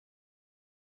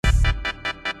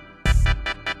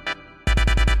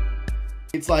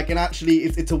It's like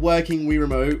it's a working Wii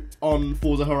remote on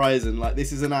Forza Horizon. Like,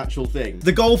 this is an actual thing.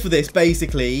 The goal for this,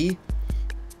 basically,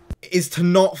 is to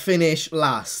not finish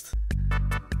last.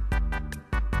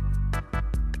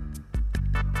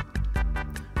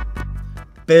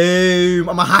 Boom,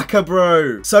 I'm a hacker,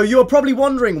 bro. So you're probably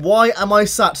wondering, why am I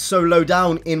sat so low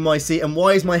down in my seat and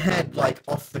why is my head like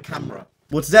off the camera?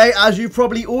 Well, today, as you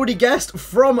probably already guessed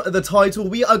from the title,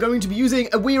 we are going to be using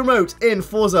a Wii remote in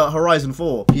Forza Horizon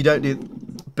 4. If you don't do...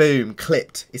 Boom,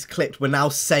 clipped. It's clipped. We're now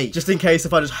safe. Just in case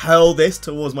if I just hurl this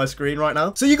towards my screen right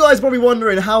now. So you guys are probably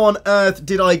wondering, how on earth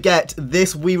did I get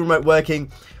this Wii remote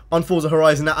working on Forza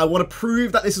Horizon? Now, I want to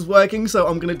prove that this is working, so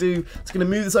I'm going to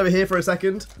move this over here for a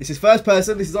second. This is first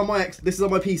person. This is on my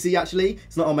PC, actually.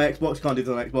 It's not on my Xbox. Can't do this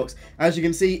on Xbox. As you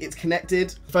can see, it's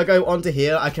connected. If I go onto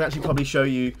here, I can actually probably show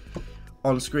you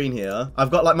on screen here.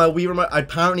 I've got like my Wii remote.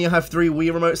 Apparently I have 3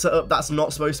 Wii remotes set up. That's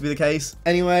not supposed to be the case.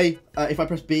 Anyway, if I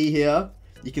press B here,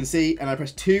 you can see, and I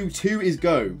press 2. 2 is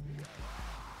go.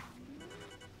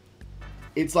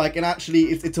 It's like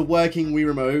it's a working Wii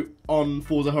remote on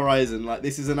Forza Horizon. Like,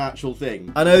 this is an actual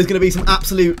thing. I know there's going to be some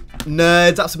absolute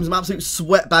nerds, some absolute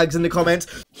sweatbags in the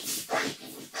comments.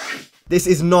 This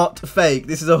is not fake.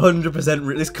 This is 100%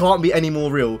 real. This can't be any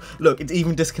more real. Look, it's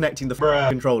even disconnecting the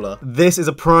controller. This is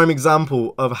a prime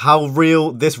example of how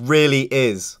real this really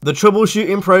is. The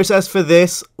troubleshooting process for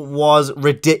this was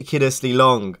ridiculously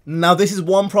long. Now, this is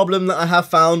one problem that I have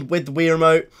found with the Wii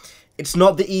remote. It's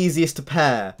not the easiest to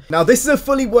pair. Now, this is a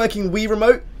fully working Wii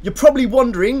remote. You're probably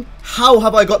wondering, how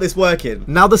have I got this working?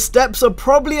 Now, the steps are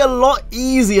probably a lot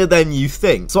easier than you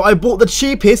think. So I bought the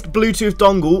cheapest Bluetooth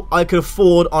dongle I could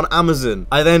afford on Amazon.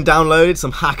 I then downloaded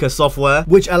some hacker software,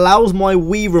 which allows my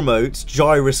Wii remote's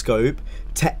gyroscope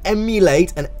to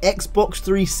emulate an Xbox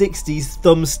 360's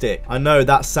thumbstick. I know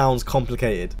that sounds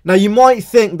complicated. Now, you might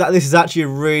think that this is actually a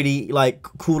really like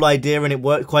cool idea and it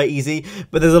works quite easy,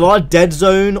 but there's a lot of dead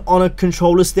zone on a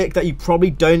controller stick that you probably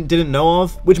didn't know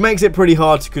of, which makes it pretty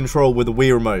hard to control with a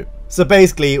Wii remote. So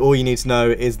basically, all you need to know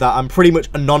is that I'm pretty much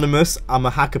anonymous. I'm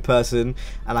a hacker person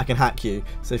and I can hack you.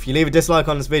 So if you leave a dislike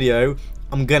on this video,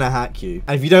 I'm gonna hack you.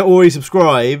 And if you don't already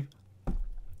subscribe,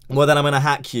 well, then I'm going to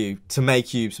hack you to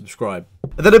make you subscribe.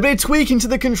 Then a bit of tweaking to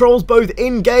the controls both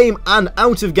in-game and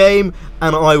out of game,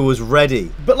 and I was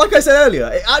ready. But like I said earlier,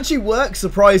 it actually works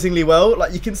surprisingly well.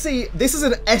 Like, you can see, this is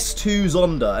an S2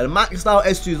 Zonda, a maxed out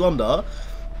S2 Zonda.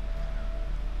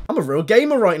 I'm a real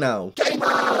gamer right now.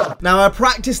 Gamer! Now, I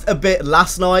practiced a bit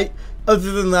last night.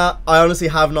 Other than that, I honestly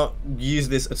have not used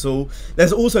this at all.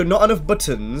 There's also not enough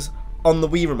buttons on the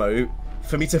Wii remote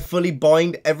for me to fully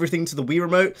bind everything to the Wii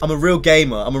remote. I'm a real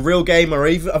gamer.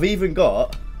 I've even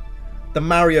got the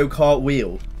Mario Kart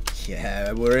wheel.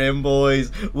 Yeah, we're in, boys.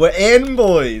 We're in,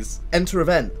 boys. Enter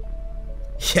event.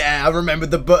 Yeah, I remembered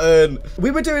the button.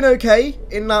 We were doing okay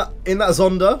in that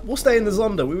Zonda. We'll stay in the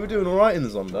Zonda. We were doing all right in the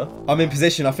Zonda. I'm in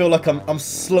position. I feel like I'm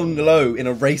slung low in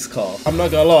a race car. I'm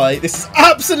not gonna lie. This is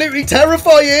absolutely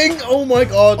terrifying. Oh my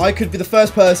god. I could be the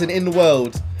first person in the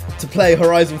world to play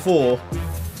Horizon 4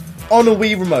 on a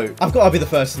Wii remote. I've got to be the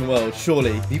first in the world,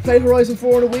 surely. Have you played Horizon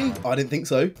 4 on a Wii? Oh, I didn't think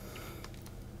so.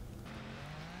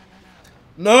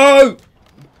 No!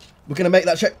 We're going to make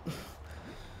that check.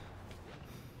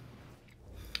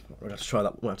 We're going to have to try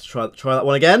that. We'll have to try that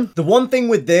one again. The one thing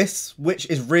with this, which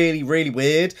is really, really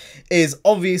weird, is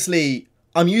obviously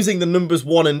I'm using the numbers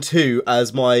 1 and 2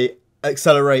 as my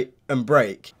accelerate and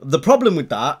brake. The problem with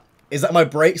that is that my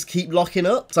brakes keep locking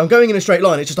up. So I'm going in a straight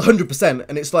line, it's just 100%,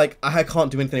 and it's like, I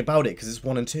can't do anything about it because it's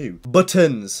 1 and 2.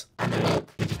 Buttons.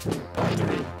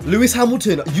 Lewis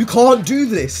Hamilton, you can't do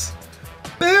this.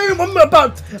 Boom,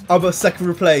 I'm a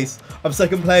second place. I'm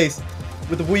second place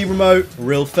with the Wii remote.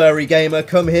 Real furry gamer,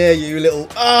 come here, you little,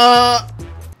 I'm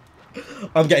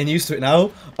getting used to it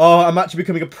now. Oh, I'm actually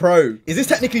becoming a pro. Is this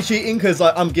technically cheating because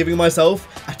like, I'm giving myself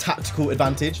a tactical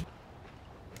advantage?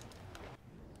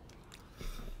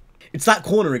 It's that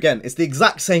corner again. It's the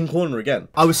exact same corner again.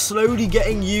 I was slowly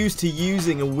getting used to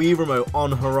using a Wii remote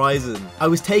on Horizon. I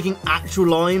was taking actual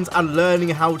lines and learning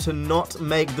how to not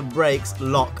make the brakes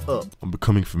lock up. I'm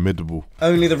becoming formidable.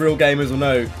 Only the real gamers will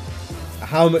know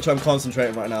how much I'm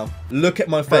concentrating right now. Look at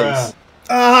my face.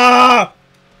 Ah!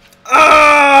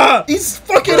 Ah! He's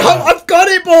fucking hot. I've got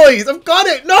it, boys. I've got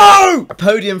it. No! A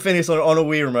podium finish on a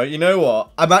Wii remote. You know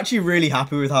what? I'm actually really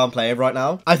happy with how I'm playing right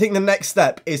now. I think the next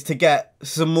step is to get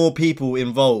some more people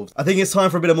involved. I think it's time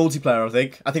for a bit of multiplayer,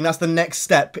 I think that's the next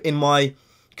step in my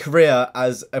career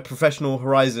as a professional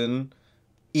Horizon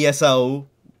ESL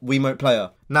Wiimote player.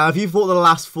 Now, if you thought the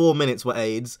last 4 minutes were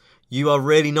AIDS, you are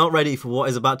really not ready for what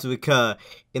is about to occur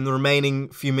in the remaining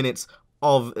few minutes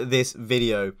of this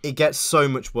video. It gets so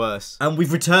much worse. And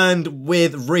we've returned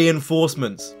with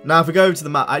reinforcements. Now, if we go over to the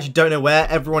map, I actually don't know where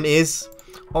everyone is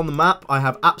on the map. I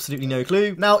have absolutely no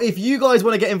clue. Now, if you guys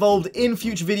want to get involved in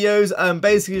future videos,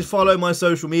 basically just follow my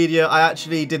social media. I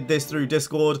actually did this through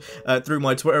Discord, through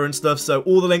my Twitter and stuff, so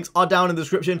all the links are down in the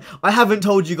description. I haven't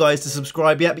told you guys to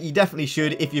subscribe yet, but you definitely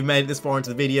should if you've made it this far into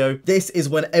the video. This is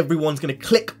when everyone's going to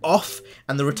click off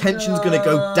and the retention's going to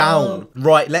go down.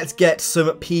 Right, let's get some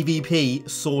PvP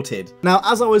sorted. Now,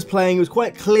 as I was playing, it was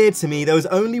quite clear to me there was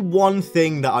only one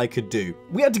thing that I could do.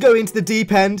 We had to go into the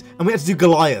deep end and we had to do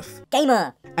Goliath.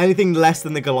 Gamer. Anything less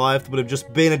than the Goliath would have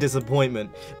just been a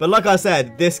disappointment. But like I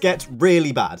said, this gets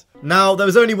really bad. Now, there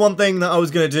was only one thing that I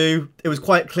was going to do. It was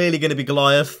quite clearly going to be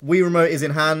Goliath. Wii Remote is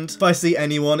in hand. If I see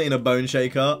anyone in a bone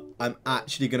shaker, I'm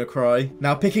actually going to cry.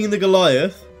 Now, picking the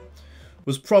Goliath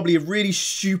was probably a really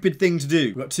stupid thing to do.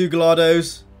 We've got 2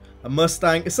 Galados, a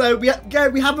Mustang. So, we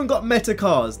haven't got meta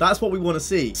cars. That's what we want to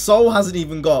see. Soul hasn't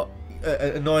even got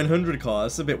a 900 car.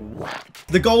 It's a bit whack.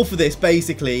 The goal for this,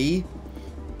 basically,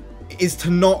 is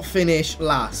to not finish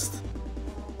last.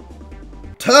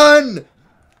 Turn!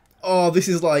 Oh, this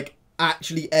is like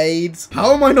actually AIDS.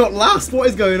 How am I not last? What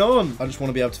is going on? I just want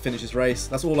to be able to finish this race.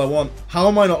 That's all I want. How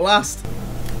am I not last?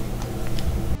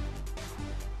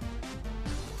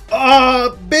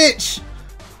 Ah, bitch!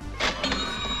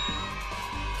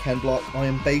 Ken block. I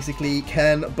am basically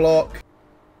Ken block.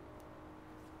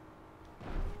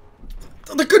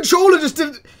 The controller just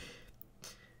didn't...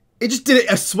 It just did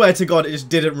it, I swear to God, it just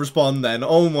didn't respond then.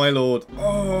 Oh my lord.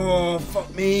 Oh,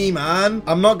 fuck me, man.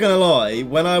 I'm not gonna lie,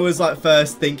 when I was like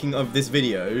first thinking of this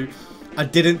video, I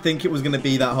didn't think it was gonna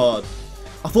be that hard.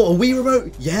 I thought, a Wii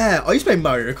remote? Yeah, I used to play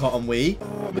Mario Kart on Wii.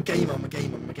 Oh, I'm a gamer, I'm a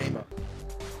gamer, I'm a gamer.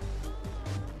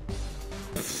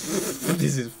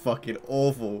 This is fucking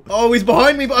awful. Oh, he's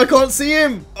behind me, but I can't see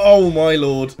him. Oh my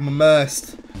lord. I'm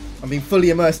immersed. I'm being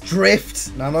fully immersed.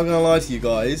 Drift. Now, I'm not gonna lie to you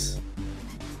guys.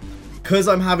 Because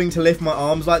I'm having to lift my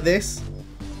arms like this,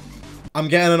 I'm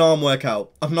getting an arm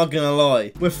workout. I'm not gonna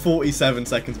lie. We're 47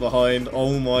 seconds behind.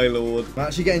 Oh my lord. I'm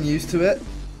actually getting used to it.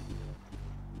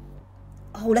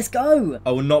 Oh, let's go.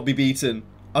 I will not be beaten.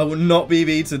 I will not be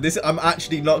beaten. I'm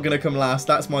actually not gonna come last.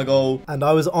 That's my goal. And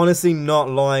I was honestly not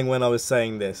lying when I was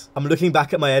saying this. I'm looking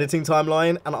back at my editing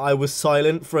timeline and I was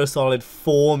silent for a solid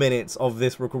 4 minutes of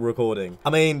this recording. I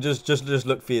mean, just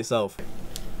look for yourself.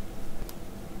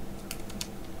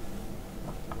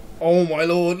 Oh my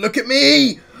lord, look at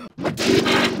me!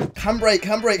 Handbrake,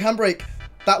 handbrake, handbrake.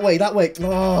 That way, that way.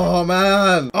 Oh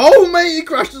man. Oh mate, he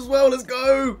crashed as well, let's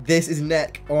go. This is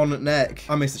neck on neck.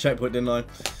 I missed the checkpoint, didn't I?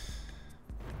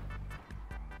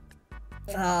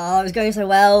 Oh, it was going so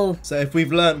well. So if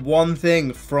we've learnt one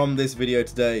thing from this video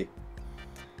today,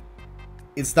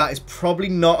 it's that it's probably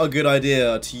not a good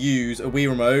idea to use a Wii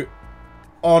remote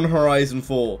on Horizon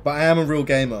 4, but I am a real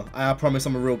gamer. I promise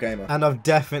I'm a real gamer. And I've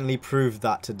definitely proved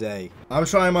that today. I'm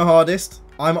trying my hardest.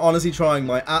 I'm honestly trying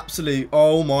my absolute...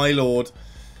 Oh my lord.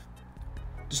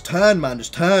 Just turn, man.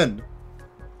 Just turn.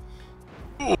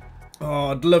 Oh,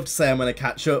 I'd love to say I'm going to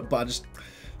catch up, but I just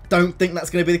don't think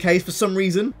that's going to be the case for some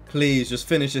reason. Please, just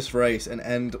finish this race and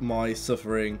end my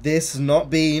suffering. This has not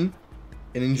been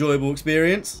an enjoyable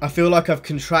experience. I feel like I've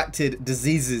contracted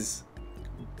diseases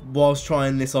whilst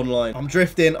trying this online. I'm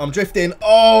drifting.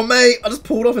 Oh, mate, I just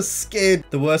pulled off a skid.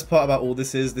 The worst part about all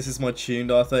this is my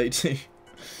tuned R32.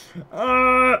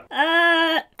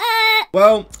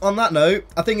 Well, on that note,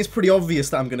 I think it's pretty obvious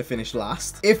that I'm going to finish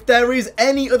last. If there is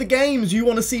any other games you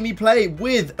want to see me play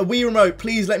with a Wii remote,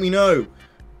 please let me know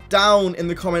down in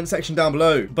the comment section down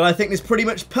below. But I think this pretty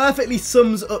much perfectly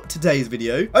sums up today's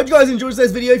video. I hope you guys enjoyed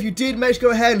today's video. If you did, make sure to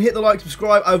go ahead and hit the like,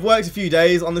 subscribe. I've worked a few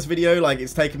days on this video. Like,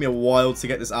 it's taken me a while to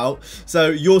get this out. So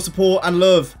your support and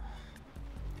love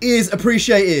is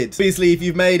appreciated. Obviously, if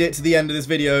you've made it to the end of this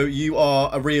video, you are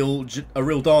a real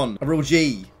Don, a real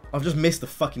G. I've just missed the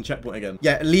fucking checkpoint again.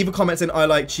 Yeah, leave a comment saying I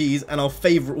like cheese, and I'll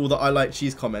favourite all the I like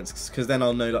cheese comments, because then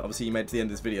I'll know that obviously you made it to the end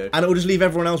of this video. And it'll just leave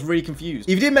everyone else really confused.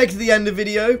 If you did make it to the end of the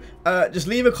video, just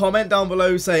leave a comment down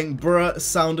below saying bruh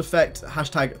sound effect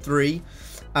 #3,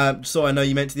 so I know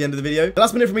you made it to the end of the video. But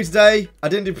that's been it for me today. I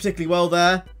didn't do particularly well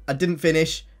there. I didn't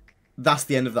finish. That's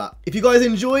the end of that. If you guys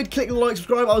enjoyed, click the like,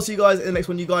 subscribe. I'll see you guys in the next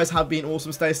one. You guys have been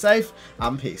awesome. Stay safe,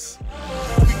 and peace.